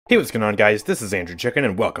Hey, what's going on guys, this is Andrew Chicken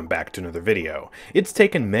and welcome back to another video. It's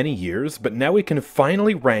taken many years, but now we can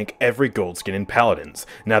finally rank every gold skin in Paladins,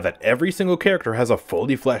 now that every single character has a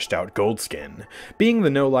fully fleshed out gold skin. Being the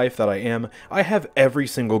no-life that I am, I have every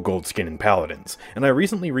single gold skin in Paladins, and I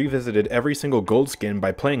recently revisited every single gold skin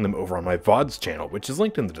by playing them over on my VODs channel, which is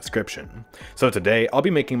linked in the description. So today, I'll be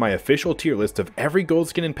making my official tier list of every gold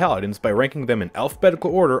skin in Paladins by ranking them in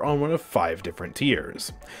alphabetical order on one of 5 different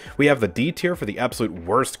tiers. We have the D tier for the absolute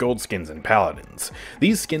worst gold skins in Paladins.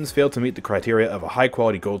 These skins fail to meet the criteria of a high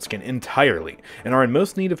quality gold skin entirely, and are in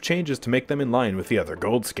most need of changes to make them in line with the other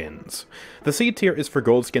gold skins. The C tier is for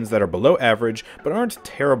gold skins that are below average, but aren't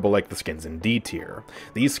terrible like the skins in D tier.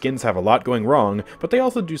 These skins have a lot going wrong, but they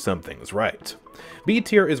also do some things right. B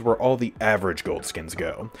tier is where all the average gold skins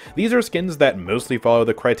go. These are skins that mostly follow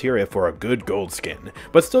the criteria for a good gold skin,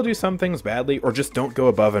 but still do some things badly or just don't go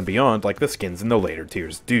above and beyond like the skins in the later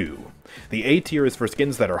tiers do. The A tier is for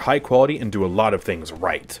skins that are high quality and do a lot of things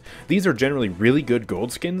right. These are generally really good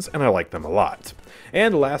gold skins and I like them a lot.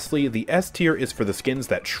 And lastly, the S tier is for the skins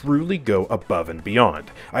that truly go above and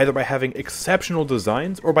beyond, either by having exceptional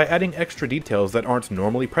designs or by adding extra details that aren't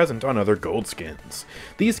normally present on other gold skins.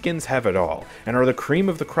 These skins have it all, and are the cream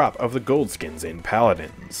of the crop of the gold skins in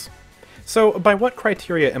Paladins. So, by what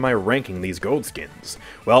criteria am I ranking these gold skins?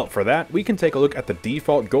 Well, for that, we can take a look at the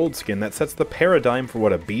default gold skin that sets the paradigm for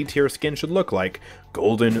what a B tier skin should look like,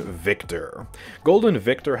 Golden Viktor. Golden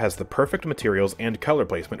Viktor has the perfect materials and color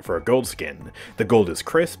placement for a gold skin. The gold is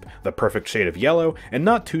crisp, the perfect shade of yellow, and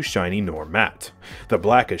not too shiny nor matte. The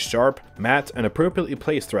black is sharp, matte, and appropriately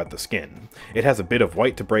placed throughout the skin. It has a bit of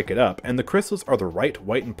white to break it up, and the crystals are the right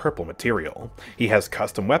white and purple material. He has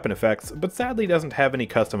custom weapon effects, but sadly doesn't have any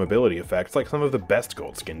custom ability effects like some of the best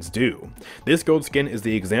gold skins do. This gold skin is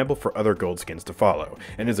the example for other gold skins to follow,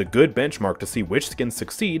 and is a good benchmark to see which skins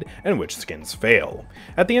succeed and which skins fail.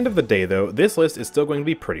 At the end of the day though, this list is still going to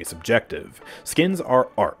be pretty subjective. Skins are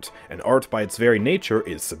art, and art by its very nature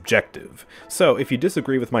is subjective. So if you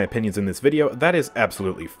disagree with my opinions in this video, that is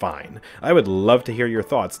absolutely fine. I would love to hear your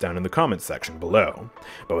thoughts down in the comments section below.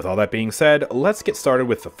 But with all that being said, let's get started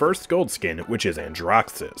with the first gold skin, which is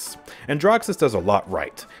Androxus. Androxus does a lot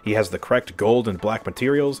right. He has the correct gold and black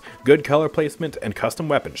materials, good color placement, and custom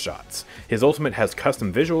weapon shots. His ultimate has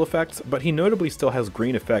custom visual effects, but he notably still has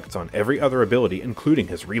green effects on every other ability, including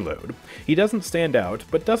his reload. He doesn't stand out,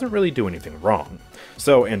 but doesn't really do anything wrong.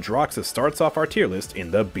 So Androxus starts off our tier list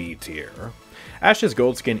in the B tier. Ashe's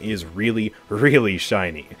gold skin is really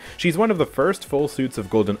shiny. She's one of the first full suits of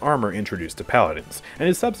golden armor introduced to Paladins, and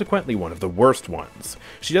is subsequently one of the worst ones.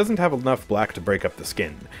 She doesn't have enough black to break up the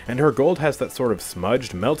skin, and her gold has that sort of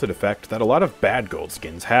smudged, melted effect that a lot of bad gold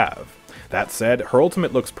skins have. That said, her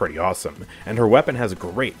ultimate looks pretty awesome, and her weapon has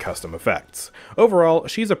great custom effects. Overall,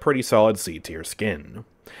 she's a pretty solid C tier skin.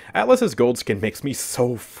 Atlas's gold skin makes me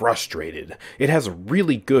so frustrated. It has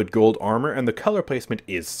really good gold armor and the color placement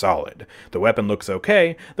is solid. The weapon looks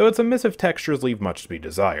okay, though its emissive textures leave much to be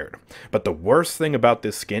desired. But the worst thing about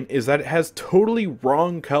this skin is that it has totally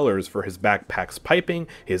wrong colors for his backpack's piping,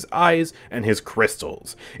 his eyes, and his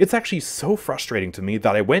crystals. It's actually so frustrating to me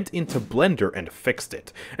that I went into Blender and fixed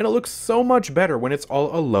it, and it looks so much better when it's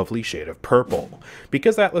all a lovely shade of purple.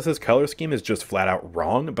 Because Atlas's color scheme is just flat out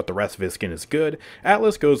wrong, but the rest of his skin is good,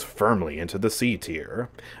 Atlas goes firmly into the C tier.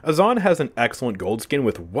 Azaan has an excellent gold skin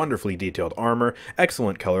with wonderfully detailed armor,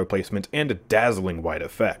 excellent color placement, and dazzling white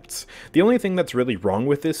effects. The only thing that's really wrong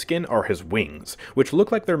with this skin are his wings, which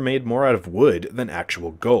look like they're made more out of wood than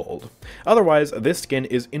actual gold. Otherwise, this skin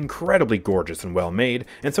is incredibly gorgeous and well made,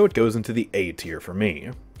 and so it goes into the A tier for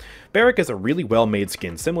me. Barik is a really well-made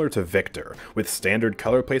skin similar to Viktor, with standard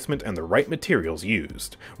color placement and the right materials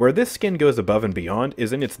used. Where this skin goes above and beyond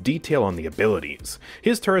is in its detail on the abilities.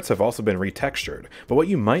 His turrets have also been retextured, but what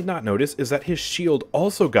you might not notice is that his shield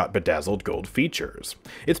also got bedazzled gold features.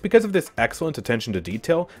 It's because of this excellent attention to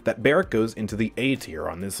detail that Barik goes into the A tier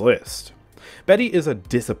on this list. Betty is a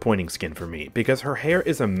disappointing skin for me, because her hair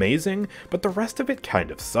is amazing, but the rest of it kind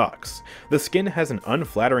of sucks. The skin has an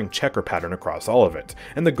unflattering checker pattern across all of it,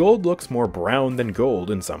 and the gold looks more brown than gold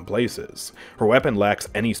in some places. Her weapon lacks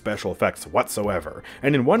any special effects whatsoever,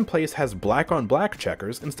 and in one place has black on black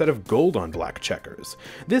checkers instead of gold on black checkers.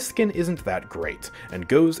 This skin isn't that great, and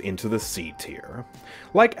goes into the C tier.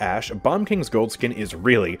 Like Ashe, Bomb King's gold skin is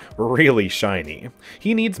really shiny.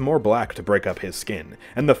 He needs more black to break up his skin,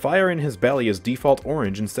 and the fire in his belly belly is default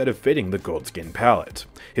orange instead of fitting the gold skin palette.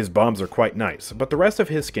 His bombs are quite nice, but the rest of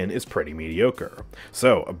his skin is pretty mediocre.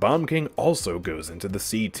 So, Bomb King also goes into the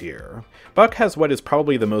C tier. Buck has what is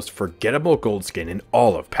probably the most forgettable gold skin in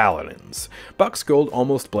all of Paladins. Buck's gold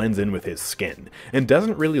almost blends in with his skin, and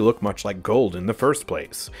doesn't really look much like gold in the first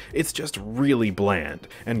place. It's just really bland,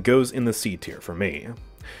 and goes in the C tier for me.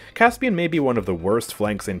 Caspian may be one of the worst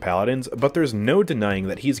flanks in Paladins, but there's no denying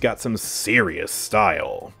that he's got some serious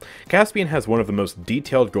style. Caspian has one of the most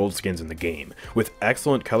detailed gold skins in the game, with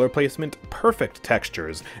excellent color placement, perfect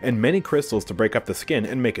textures, and many crystals to break up the skin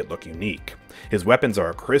and make it look unique. His weapons are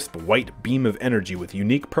a crisp white beam of energy with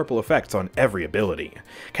unique purple effects on every ability.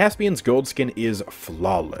 Caspian's gold skin is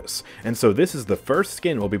flawless, and so this is the first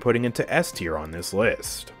skin we'll be putting into S tier on this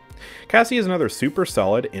list. Cassie is another super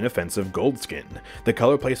solid, inoffensive gold skin. The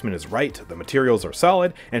color placement is right, the materials are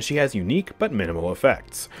solid, and she has unique but minimal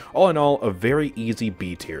effects. All in all, a very easy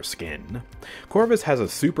B tier skin. Corvus has a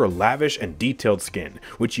super lavish and detailed skin,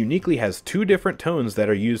 which uniquely has two different tones that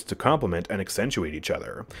are used to complement and accentuate each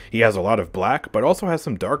other. He has a lot of black, but also has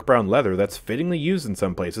some dark brown leather that's fittingly used in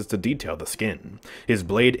some places to detail the skin. His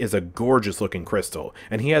blade is a gorgeous looking crystal,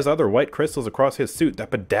 and he has other white crystals across his suit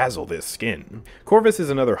that bedazzle this skin. Corvus is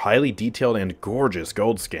another highly detailed and gorgeous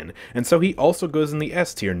gold skin, and so he also goes in the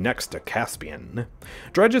S tier next to Caspian.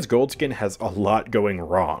 Dredge's gold skin has a lot going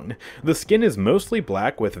wrong. The skin is mostly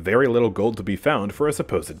black with very little gold to be found for a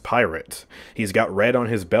supposed pirate. He's got red on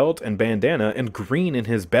his belt and bandana and green in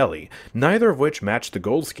his belly, neither of which match the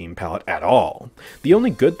gold scheme palette at all. The only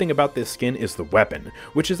good thing about this skin is the weapon,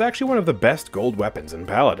 which is actually one of the best gold weapons in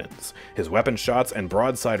Paladins. His weapon shots and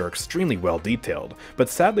broadside are extremely well detailed, but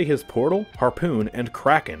sadly his portal, harpoon, and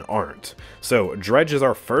kraken aren't. So Dredge is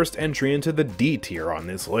our first entry into the D tier on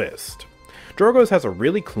this list. Drogoz has a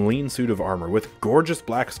really clean suit of armor with gorgeous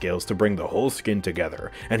black scales to bring the whole skin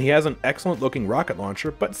together, and he has an excellent looking rocket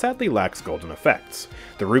launcher but sadly lacks golden effects.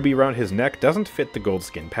 The ruby around his neck doesn't fit the gold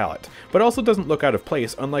skin palette, but also doesn't look out of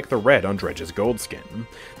place unlike the red on Dredge's gold skin.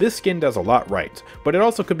 This skin does a lot right, but it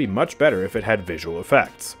also could be much better if it had visual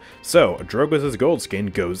effects. So Drogoz's gold skin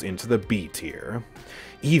goes into the B tier.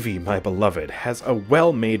 Evie, my beloved, has a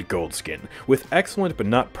well-made gold skin, with excellent but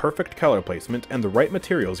not perfect color placement and the right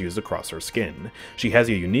materials used across her skin. She has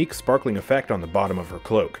a unique sparkling effect on the bottom of her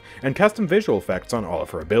cloak, and custom visual effects on all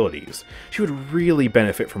of her abilities. She would really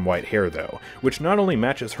benefit from white hair though, which not only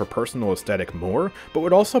matches her personal aesthetic more, but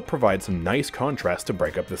would also provide some nice contrast to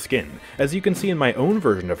break up the skin, as you can see in my own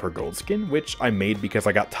version of her gold skin, which I made because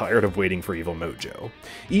I got tired of waiting for Evil Mojo.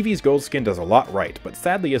 Evie's gold skin does a lot right, but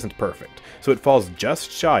sadly isn't perfect, so it falls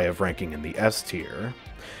just shy of ranking in the S tier.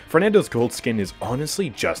 Fernando's gold skin is honestly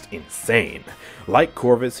just insane. Like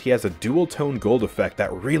Corvus, he has a dual-tone gold effect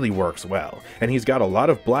that really works well, and he's got a lot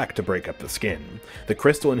of black to break up the skin. The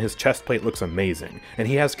crystal in his chest plate looks amazing, and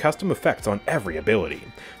he has custom effects on every ability.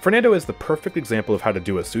 Fernando is the perfect example of how to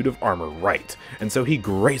do a suit of armor right, and so he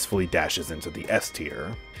gracefully dashes into the S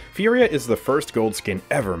tier. Furia is the first gold skin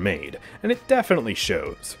ever made, and it definitely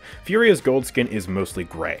shows. Furia's gold skin is mostly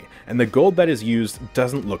gray, and the gold that is used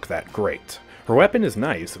doesn't look that great. Her weapon is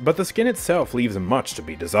nice, but the skin itself leaves much to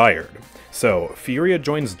be desired. So, Furia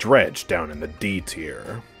joins Dredge down in the D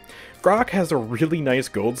tier. Grohk has a really nice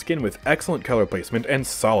gold skin with excellent color placement and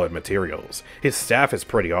solid materials. His staff is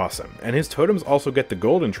pretty awesome, and his totems also get the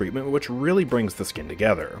golden treatment, which really brings the skin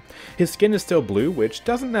together. His skin is still blue, which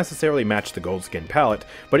doesn't necessarily match the gold skin palette,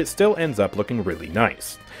 but it still ends up looking really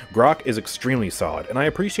nice. Grohk is extremely solid, and I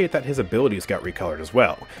appreciate that his abilities got recolored as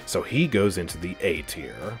well, so he goes into the A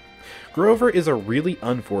tier. Grover is a really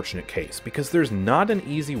unfortunate case because there's not an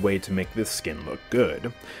easy way to make this skin look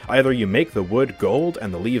good. Either you make the wood gold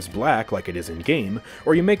and the leaves black like it is in game,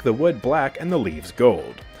 or you make the wood black and the leaves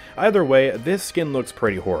gold. Either way, this skin looks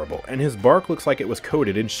pretty horrible, and his bark looks like it was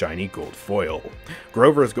coated in shiny gold foil.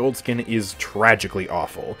 Grover's gold skin is tragically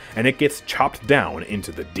awful, and it gets chopped down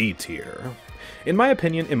into the D tier. In my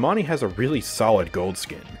opinion, Imani has a really solid gold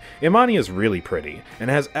skin. Imani is really pretty, and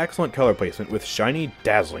has excellent color placement with shiny,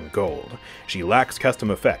 dazzling gold. She lacks custom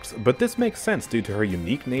effects, but this makes sense due to her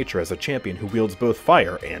unique nature as a champion who wields both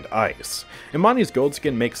fire and ice. Imani's gold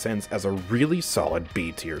skin makes sense as a really solid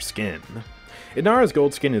B tier skin. Inara's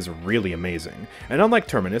gold skin is really amazing, and unlike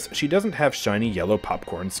Terminus, she doesn't have shiny yellow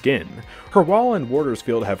popcorn skin. Her wall and Warder's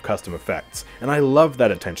Field have custom effects, and I love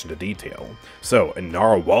that attention to detail. So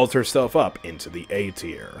Inara walls herself up into the A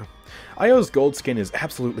tier. Io's gold skin is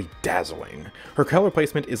absolutely dazzling. Her color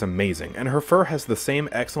placement is amazing, and her fur has the same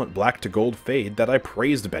excellent black to gold fade that I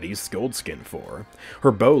praised Betty's gold skin for.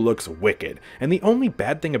 Her bow looks wicked, and the only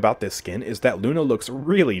bad thing about this skin is that Luna looks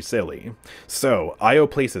really silly. So, Io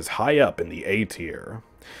places high up in the A tier.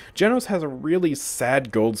 Jenos has a really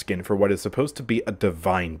sad gold skin for what is supposed to be a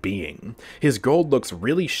divine being. His gold looks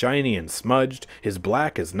really shiny and smudged, his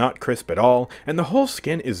black is not crisp at all, and the whole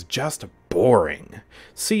skin is just boring.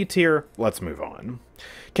 C tier, let's move on.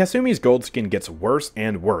 Kasumi's gold skin gets worse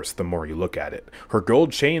and worse the more you look at it. Her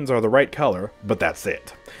gold chains are the right color, but that's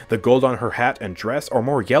it. The gold on her hat and dress are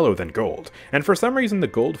more yellow than gold, and for some reason the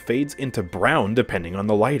gold fades into brown depending on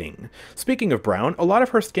the lighting. Speaking of brown, a lot of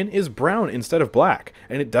her skin is brown instead of black,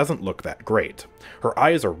 and it doesn't look that great. Her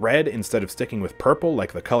eyes are red instead of sticking with purple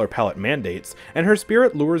like the color palette mandates, and her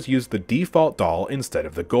spirit lures use the default doll instead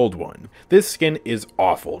of the gold one. This skin is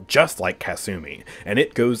awful, just like Kasumi, and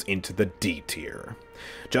it goes into the D tier.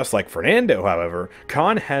 Just like Fernando, however,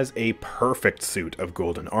 Khan has a perfect suit of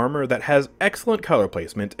golden armor that has excellent color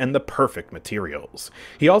placement and the perfect materials.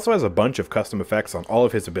 He also has a bunch of custom effects on all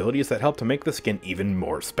of his abilities that help to make the skin even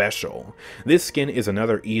more special. This skin is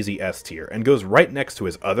another easy S tier and goes right next to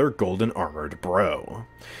his other golden armored bro.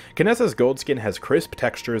 Kinessa's gold skin has crisp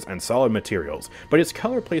textures and solid materials, but its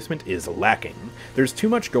color placement is lacking. There's too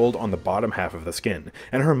much gold on the bottom half of the skin,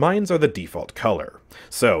 and her mines are the default color.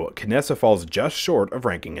 So, Kinessa falls just short of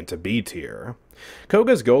ranking into B tier.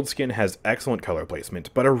 Koga's gold skin has excellent color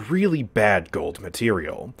placement, but a really bad gold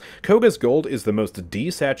material. Koga's gold is the most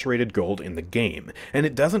desaturated gold in the game, and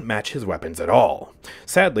it doesn't match his weapons at all.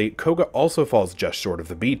 Sadly, Koga also falls just short of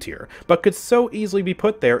the B tier, but could so easily be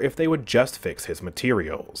put there if they would just fix his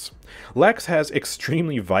materials. Lex has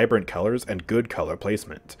extremely vibrant colors and good color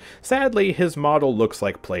placement. Sadly, his model looks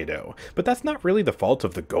like Play-Doh, but that's not really the fault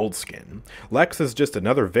of the gold skin. Lex is just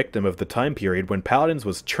another victim of the time period when Paladins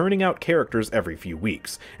was churning out characters every few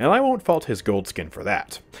weeks, and I won't fault his gold skin for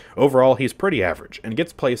that. Overall, he's pretty average, and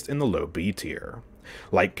gets placed in the low B tier.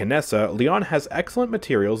 Like Kinessa, Lian has excellent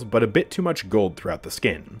materials, but a bit too much gold throughout the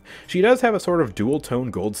skin. She does have a sort of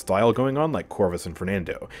dual-tone gold style going on like Corvus and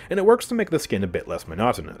Fernando, and it works to make the skin a bit less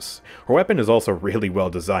monotonous. Her weapon is also really well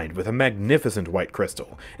designed, with a magnificent white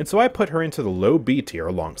crystal, and so I put her into the low B tier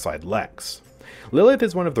alongside Lex. Lillith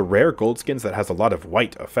is one of the rare gold skins that has a lot of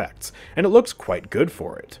white effects, and it looks quite good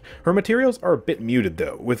for it. Her materials are a bit muted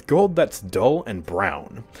though, with gold that's dull and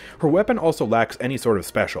brown. Her weapon also lacks any sort of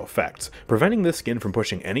special effects, preventing this skin from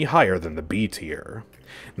pushing any higher than the B tier.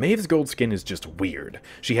 Maeve's gold skin is just weird.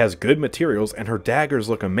 She has good materials and her daggers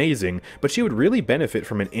look amazing, but she would really benefit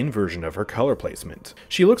from an inversion of her color placement.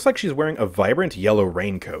 She looks like she's wearing a vibrant yellow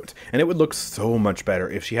raincoat, and it would look so much better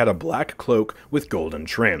if she had a black cloak with golden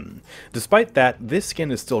trim. Despite that, this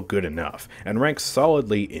skin is still good enough, and ranks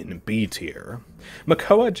solidly in B tier.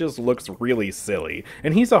 Makoa just looks really silly,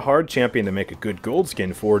 and he's a hard champion to make a good gold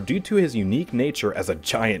skin for due to his unique nature as a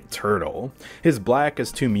giant turtle. His black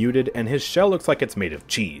is too muted, and his shell looks like it's made of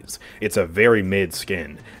cheese. It's a very mid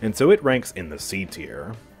skin, and so it ranks in the C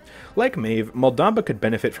tier. Like Maeve, Moldamba could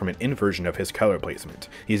benefit from an inversion of his color placement.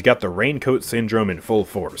 He's got the raincoat syndrome in full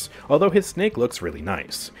force, although his snake looks really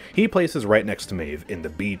nice. He places right next to Maeve in the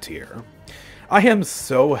B tier. I am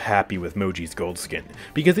so happy with Moji's gold skin,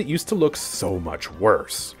 because it used to look so much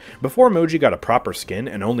worse. Before Moji got a proper skin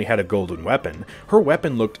and only had a golden weapon, her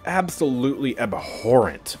weapon looked absolutely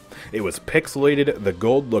abhorrent. It was pixelated, the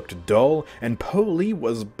gold looked dull, and Po Li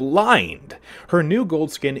was blind. Her new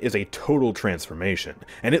gold skin is a total transformation,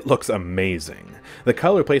 and it looks amazing. The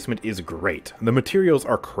color placement is great, the materials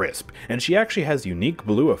are crisp, and she actually has unique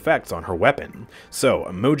blue effects on her weapon. So,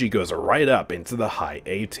 Moji goes right up into the high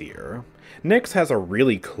A tier. Nyx has a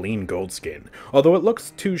really clean gold skin, although it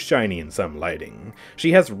looks too shiny in some lighting.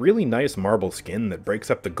 She has really nice marble skin that breaks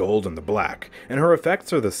up the gold and the black, and her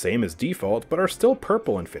effects are the same as default but are still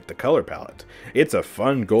purple and fit the color palette. It's a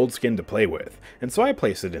fun gold skin to play with, and so I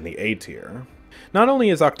place it in the A tier. Not only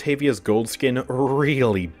is Octavia's gold skin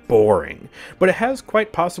really boring, but it has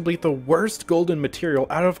quite possibly the worst golden material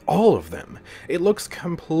out of all of them. It looks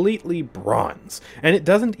completely bronze, and it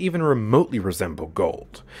doesn't even remotely resemble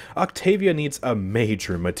gold. Octavia needs a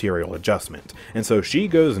major material adjustment, and so she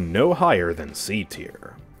goes no higher than C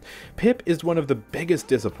tier. Pip is one of the biggest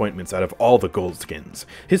disappointments out of all the gold skins.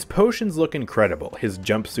 His potions look incredible, his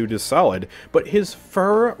jumpsuit is solid, but his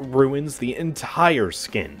fur ruins the entire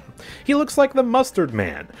skin. He looks like the Mustard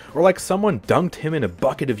Man, or like someone dunked him in a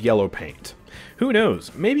bucket of yellow paint. Who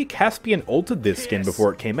knows, maybe Caspian ulted this skin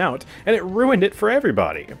before it came out, and it ruined it for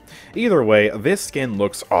everybody. Either way, this skin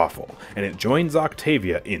looks awful, and it joins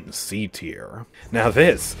Octavia in C tier. Now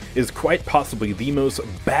this is quite possibly the most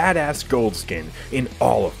badass gold skin in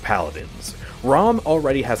all of Paladins. Raum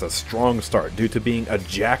already has a strong start due to being a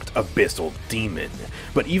jacked abyssal demon,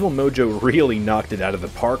 but Evil Mojo really knocked it out of the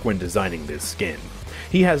park when designing this skin.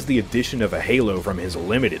 He has the addition of a halo from his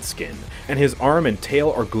limited skin, and his arm and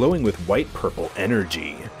tail are glowing with white-purple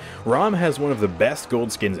energy. Raum has one of the best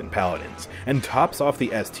gold skins in Paladins, and tops off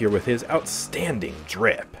the S tier with his outstanding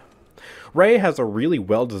drip. Ray has a really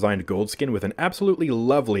well-designed gold skin with an absolutely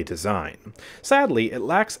lovely design. Sadly, it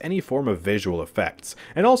lacks any form of visual effects,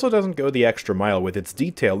 and also doesn't go the extra mile with its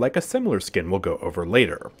detail like a similar skin we'll go over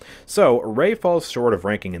later. So, Ray falls short of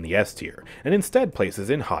ranking in the S tier, and instead places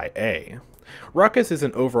in high A. Ruckus is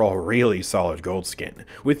an overall really solid gold skin,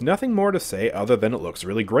 with nothing more to say other than it looks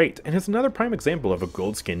really great, and is another prime example of a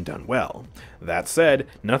gold skin done well. That said,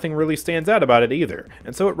 nothing really stands out about it either,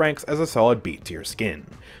 and so it ranks as a solid B tier skin.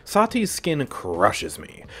 Sati's skin crushes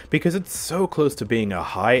me, because it's so close to being a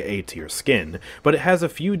high A tier skin, but it has a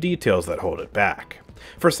few details that hold it back.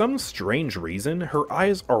 For some strange reason, her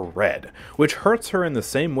eyes are red, which hurts her in the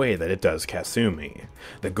same way that it does Kasumi.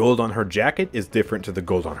 The gold on her jacket is different to the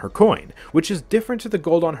gold on her coin, which is different to the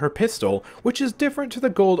gold on her pistol, which is different to the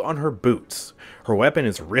gold on her boots. Her weapon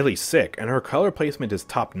is really sick, and her color placement is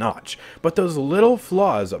top-notch, but those little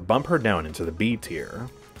flaws bump her down into the B tier.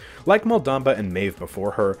 Like Bomba and Maeve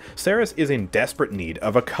before her, Seris is in desperate need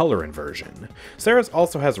of a color inversion. Seris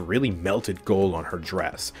also has really melted gold on her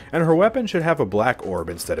dress, and her weapon should have a black orb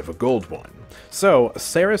instead of a gold one. So,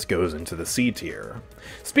 Seris goes into the C tier.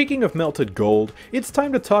 Speaking of melted gold, it's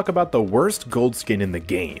time to talk about the worst gold skin in the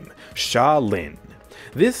game, Sha Lin.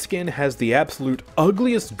 This skin has the absolute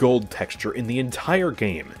ugliest gold texture in the entire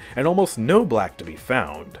game, and almost no black to be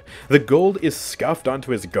found. The gold is scuffed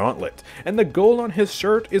onto his gauntlet, and the gold on his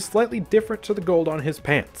shirt is slightly different to the gold on his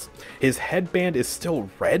pants. His headband is still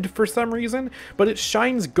red for some reason, but it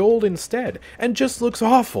shines gold instead, and just looks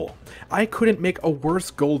awful. I couldn't make a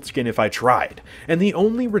worse gold skin if I tried, and the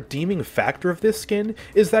only redeeming factor of this skin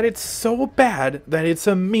is that it's so bad that it's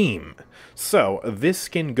a meme. So, this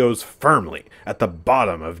skin goes firmly at the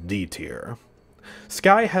bottom of D tier.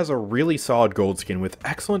 Skye has a really solid gold skin with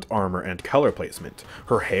excellent armor and color placement.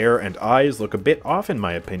 Her hair and eyes look a bit off in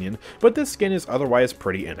my opinion, but this skin is otherwise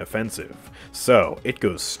pretty inoffensive. So, it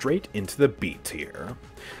goes straight into the B tier.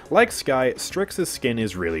 Like Skye, Strix's skin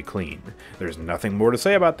is really clean. There's nothing more to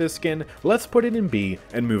say about this skin, let's put it in B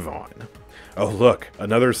and move on. Oh look,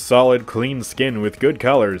 another solid clean skin with good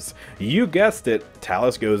colors. You guessed it,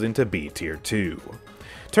 Talus goes into B tier 2.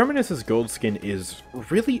 Terminus's gold skin is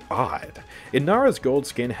really odd. Inara's gold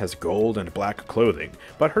skin has gold and black clothing,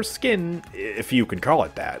 but her skin, if you can call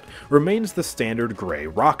it that, remains the standard gray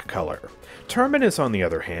rock color. Terminus, on the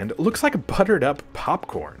other hand, looks like buttered up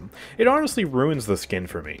popcorn. It honestly ruins the skin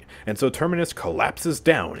for me, and so Terminus collapses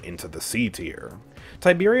down into the C tier.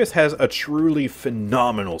 Tiberius has a truly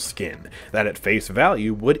phenomenal skin that at face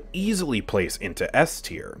value would easily place into S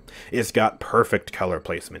tier. It's got perfect color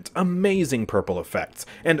placement, amazing purple effects,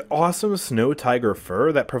 and awesome snow tiger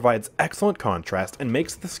fur that provides excellent contrast and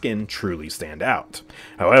makes the skin truly stand out.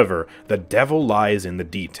 However, the devil lies in the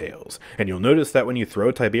details, and you'll notice that when you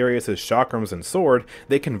throw Tiberius's chakrams and sword,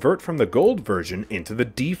 they convert from the gold version into the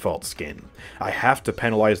default skin. I have to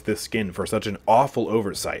penalize this skin for such an awful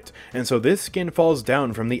oversight, and so this skin falls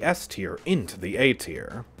down from the S tier into the A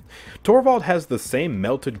tier. Torvald has the same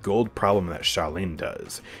melted gold problem that Sha Lin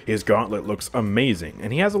does. His gauntlet looks amazing,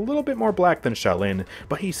 and he has a little bit more black than Sha Lin,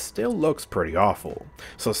 but he still looks pretty awful.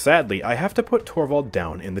 So sadly, I have to put Torvald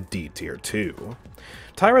down in the D tier too.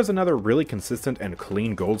 Tyra's another really consistent and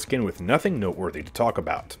clean gold skin with nothing noteworthy to talk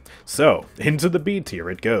about. So, into the B tier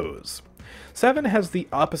it goes. Seven has the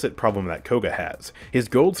opposite problem that Koga has. His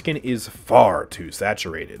gold skin is far too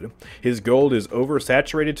saturated. His gold is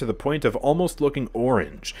oversaturated to the point of almost looking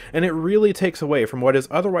orange, and it really takes away from what is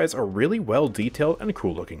otherwise a really well detailed and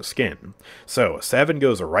cool looking skin. So, Seven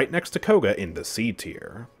goes right next to Koga in the C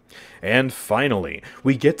tier. And finally,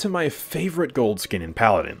 we get to my favorite gold skin in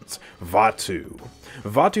Paladins, Vatu.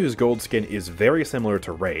 Vatu's gold skin is very similar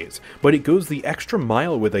to Ray's, but it goes the extra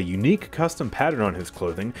mile with a unique custom pattern on his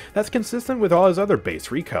clothing that's consistent with all his other base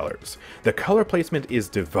recolors. The color placement is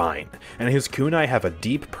divine, and his kunai have a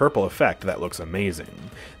deep purple effect that looks amazing.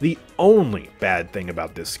 The only bad thing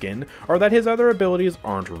about this skin are that his other abilities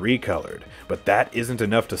aren't recolored, but that isn't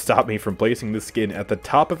enough to stop me from placing this skin at the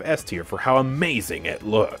top of S tier for how amazing it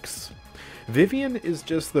looks. Vivian is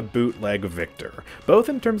just the bootleg Viktor, both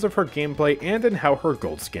in terms of her gameplay and in how her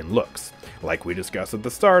gold skin looks. Like we discussed at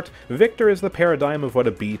the start, Viktor is the paradigm of what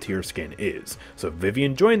a B tier skin is, so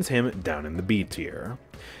Vivian joins him down in the B tier.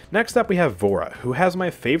 Next up we have Vora, who has my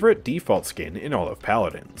favorite default skin in all of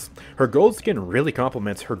Paladins. Her gold skin really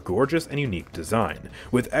complements her gorgeous and unique design,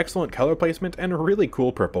 with excellent color placement and really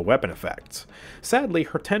cool purple weapon effects. Sadly,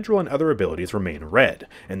 her tendril and other abilities remain red,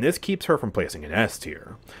 and this keeps her from placing in S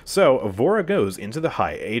tier. So, Vora goes into the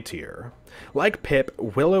high A tier. Like Pip,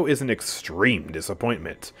 Willow is an extreme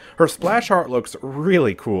disappointment. Her splash art looks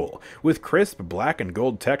really cool, with crisp black and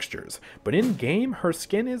gold textures, but in-game her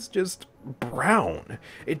skin is just brown.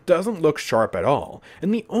 It doesn't look sharp at all,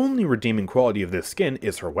 and the only redeeming quality of this skin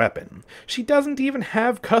is her weapon. She doesn't even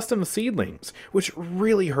have custom seedlings, which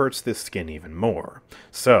really hurts this skin even more.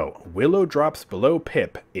 So, Willow drops below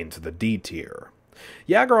Pip into the D tier.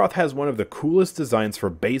 Yaggoroth has one of the coolest designs for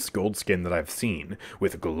base gold skin that I've seen,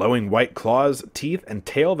 with glowing white claws, teeth, and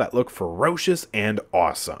tail that look ferocious and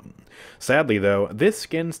awesome. Sadly though, this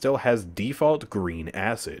skin still has default green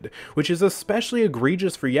acid, which is especially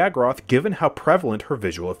egregious for Yaggoroth given how prevalent her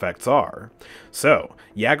visual effects are. So,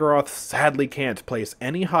 Yaggoroth sadly can't place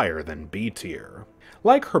any higher than B tier.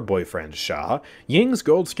 Like her boyfriend Sha, Ying's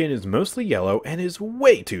gold skin is mostly yellow and is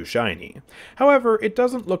way too shiny. However, it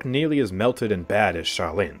doesn't look nearly as melted and bad as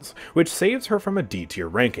Sha Lin's, which saves her from a D tier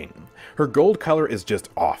ranking. Her gold color is just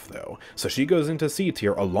off though, so she goes into C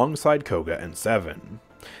tier alongside Koga and Seven.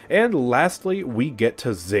 And lastly, we get to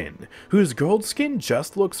Zhin, whose gold skin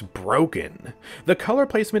just looks broken. The color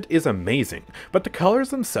placement is amazing, but the colors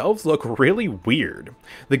themselves look really weird.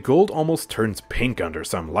 The gold almost turns pink under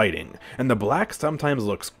some lighting, and the black sometimes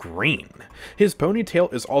looks green. His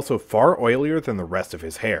ponytail is also far oilier than the rest of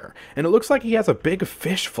his hair, and it looks like he has a big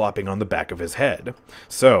fish flopping on the back of his head.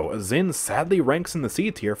 So, Zhin sadly ranks in the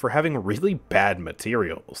C tier for having really bad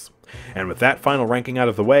materials. And with that final ranking out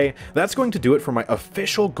of the way, that's going to do it for my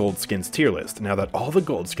official gold skins tier list now that all the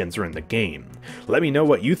gold skins are in the game. Let me know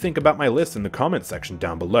what you think about my list in the comments section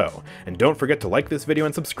down below, and don't forget to like this video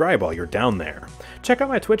and subscribe while you're down there. Check out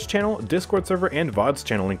my Twitch channel, Discord server, and VODs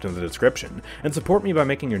channel linked in the description, and support me by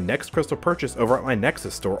making your next crystal purchase over at my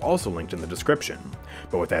Nexus store also linked in the description.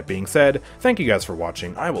 But with that being said, thank you guys for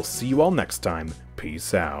watching, I will see you all next time,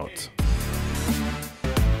 peace out.